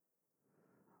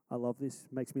 I love this.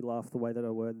 It makes me laugh the way that I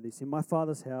worded this. In my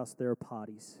Father's house, there are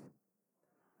parties.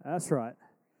 That's right.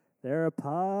 There are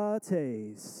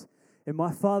parties. In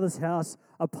my Father's house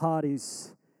are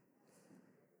parties.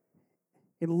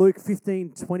 In Luke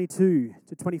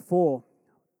 15:22-24,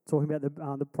 talking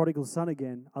about the prodigal son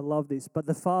again, I love this. But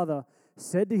the father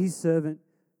said to his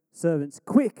servants,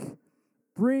 "Quick,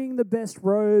 bring the best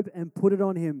robe and put it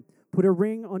on him. Put a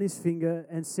ring on his finger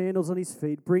and sandals on his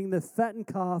feet. Bring the fattened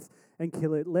calf and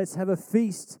kill it. Let's have a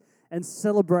feast and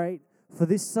celebrate. For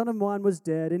this son of mine was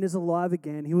dead and is alive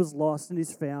again. He was lost and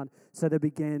is found." So they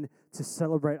began to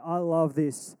celebrate. I love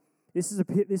this. This is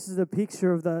a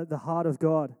picture of the heart of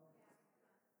God.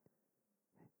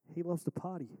 He loves to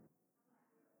party.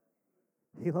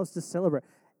 He loves to celebrate.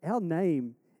 Our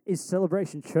name is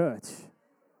Celebration Church.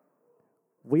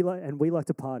 We like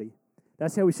to party.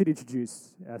 That's how we should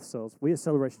introduce ourselves. We are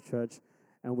Celebration Church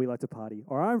and we like to party.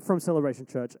 Or I'm from Celebration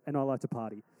Church and I like to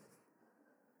party.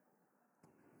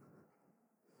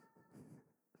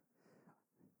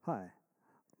 Hi,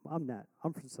 I'm Nat.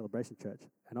 I'm from Celebration Church,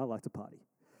 and I like to party.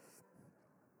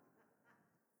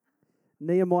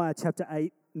 Nehemiah chapter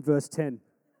 8 and verse 10.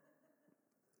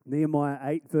 Nehemiah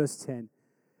 8 verse 10.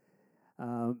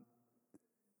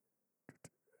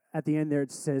 At the end there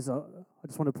it says, I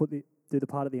just want to do the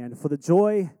part at the end. For the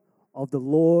joy of the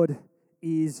Lord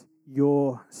is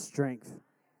your strength.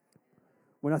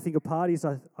 When I think of parties,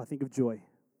 I think of joy.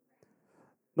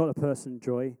 Not a person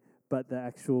joy, but the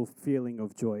actual feeling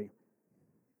of joy.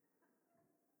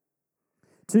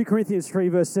 2 Corinthians 3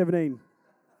 verse 17.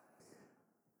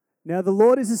 Now the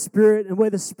Lord is a spirit, and where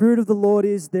the Spirit of the Lord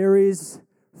is, there is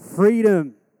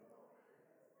freedom.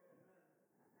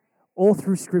 All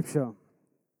through Scripture.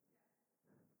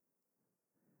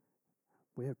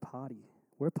 We're a party.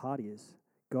 We're partiers.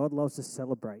 God loves to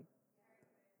celebrate.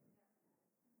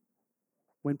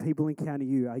 when people encounter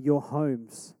you? Are your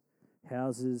homes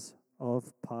houses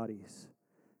of parties?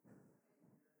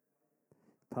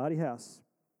 Party house.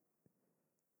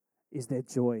 Is there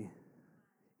joy?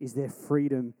 Is there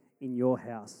freedom in your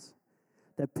house?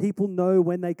 That people know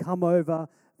when they come over,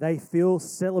 they feel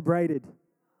celebrated.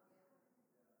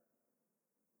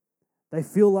 They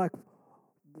feel like,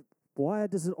 why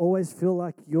does it always feel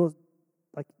like you're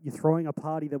throwing a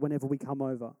party that whenever we come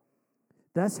over?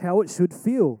 That's how it should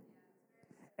feel.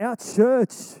 Our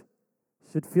church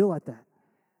should feel like that.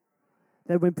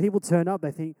 That when people turn up,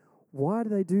 they think, why do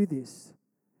they do this?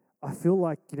 I feel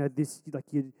like, this, like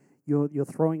you're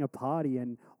throwing a party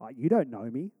and you don't know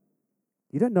me.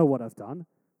 You don't know what I've done.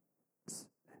 It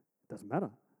doesn't matter.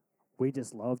 We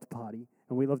just love to party,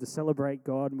 and we love to celebrate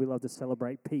God, and we love to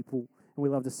celebrate people, and we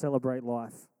love to celebrate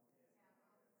life.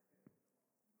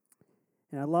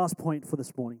 And our last point for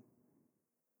this morning.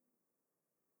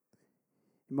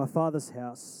 In my Father's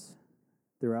house,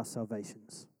 there are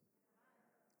salvations.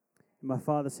 In my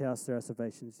Father's house, there are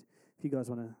salvations. If you guys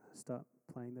want to start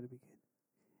playing, that'd be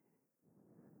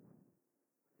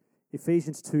good.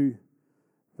 Ephesians 2,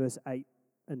 verse 8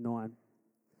 and 9.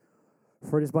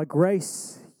 For it is by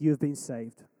grace you have been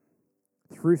saved,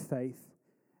 through faith,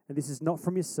 and this is not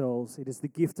from yourselves, it is the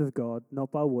gift of God,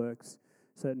 not by works,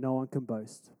 so that no one can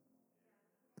boast.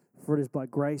 For it is by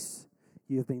grace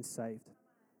you have been saved.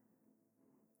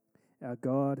 Our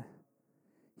God,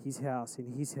 His house,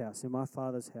 in my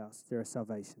Father's house, there are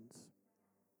salvations.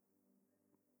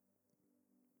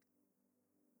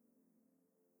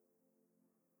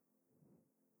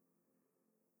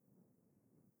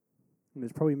 And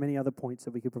there's probably many other points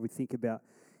that we could probably think about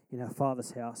in our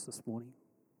Father's house this morning.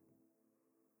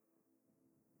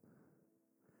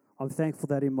 I'm thankful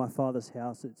that in my Father's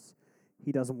house,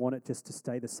 He doesn't want it just to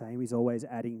stay the same. He's always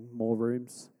adding more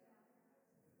rooms.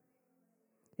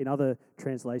 In other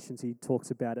translations, He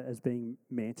talks about it as being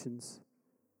mansions.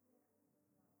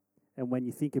 And when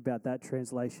you think about that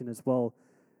translation as well,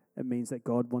 it means that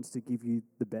God wants to give you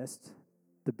the best,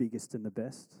 the biggest and the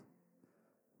best.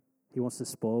 He wants to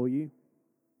spoil you.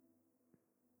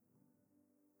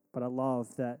 But I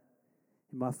love that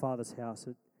in my Father's house,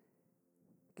 it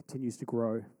continues to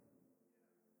grow.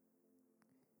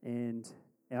 And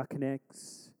our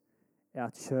Connects,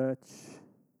 our church,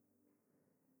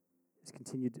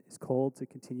 is called to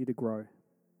continue to grow.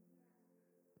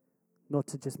 Not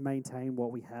to just maintain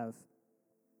what we have,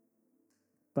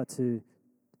 but to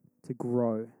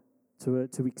grow,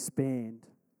 to expand.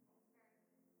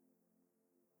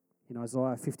 In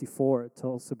Isaiah 54, it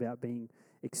talks about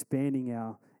expanding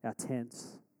our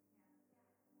tents.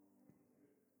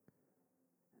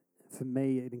 For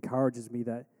me, it encourages me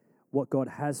that what God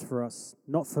has for us,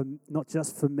 not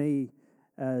just for me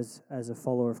as a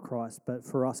follower of Christ, but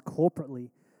for us corporately,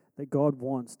 that God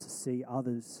wants to see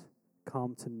others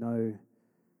come to know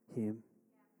Him.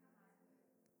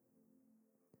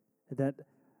 That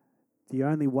the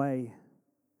only way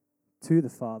to the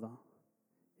Father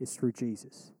is through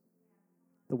Jesus.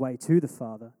 The way to the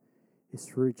Father is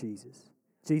through Jesus.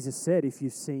 Jesus said, if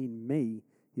you've seen me,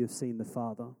 you've seen the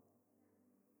Father.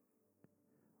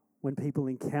 When people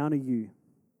encounter you,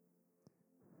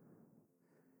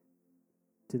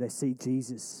 do they see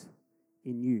Jesus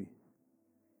in you?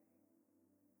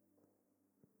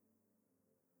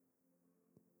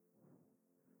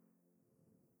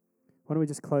 Why don't we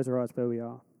just close our eyes where we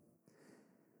are?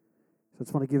 So I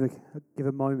just want to give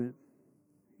a moment.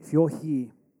 If you're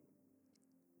here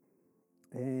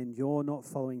and you're not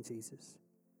following Jesus,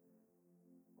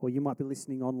 or you might be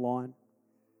listening online,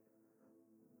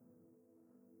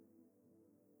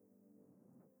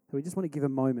 so we just want to give a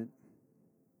moment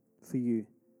for you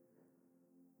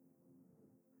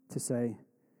to say,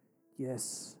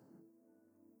 yes,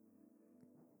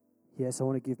 I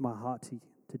want to give my heart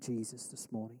to Jesus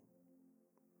this morning.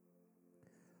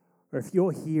 Or if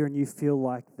you're here and you feel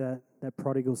like that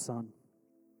prodigal son,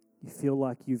 you feel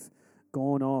like you've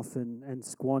gone off and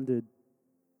squandered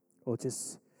or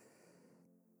just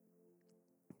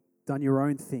done your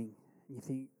own thing, and you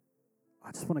think,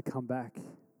 I just want to come back.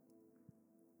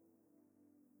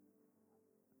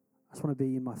 I just want to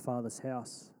be in my Father's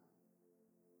house.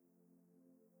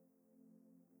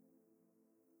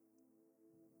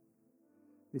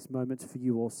 This moment's for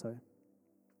you also.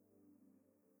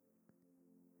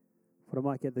 What I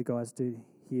might get the guys do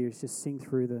here is just sing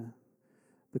through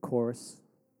the chorus.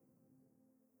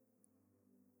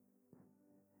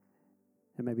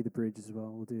 And maybe the bridge as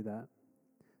well. We'll do that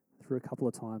through a couple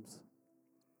of times.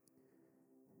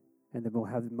 And then we'll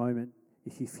have the moment,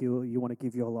 if you feel you want to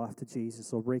give your life to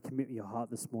Jesus or recommit your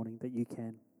heart this morning, that you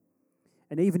can.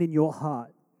 And even in your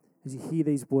heart, As you hear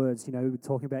these words, we're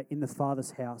talking about in the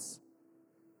Father's house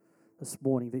this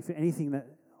morning. If anything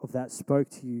of that spoke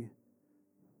to you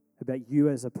about you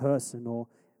as a person, or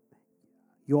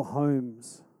your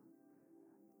homes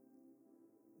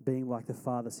being like the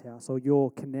Father's house, or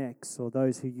your connects, or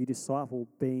those who you disciple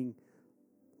being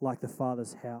like the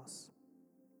Father's house,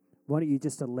 why don't you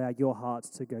just allow your hearts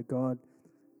to go, God,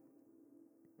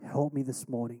 help me this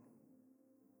morning.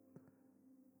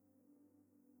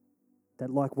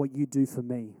 That like what you do for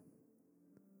me,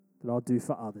 that I'll do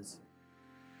for others.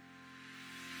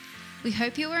 We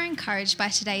hope you were encouraged by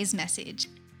today's message.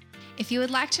 If you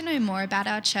would like to know more about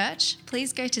our church,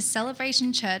 please go to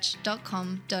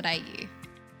celebrationchurch.com.au.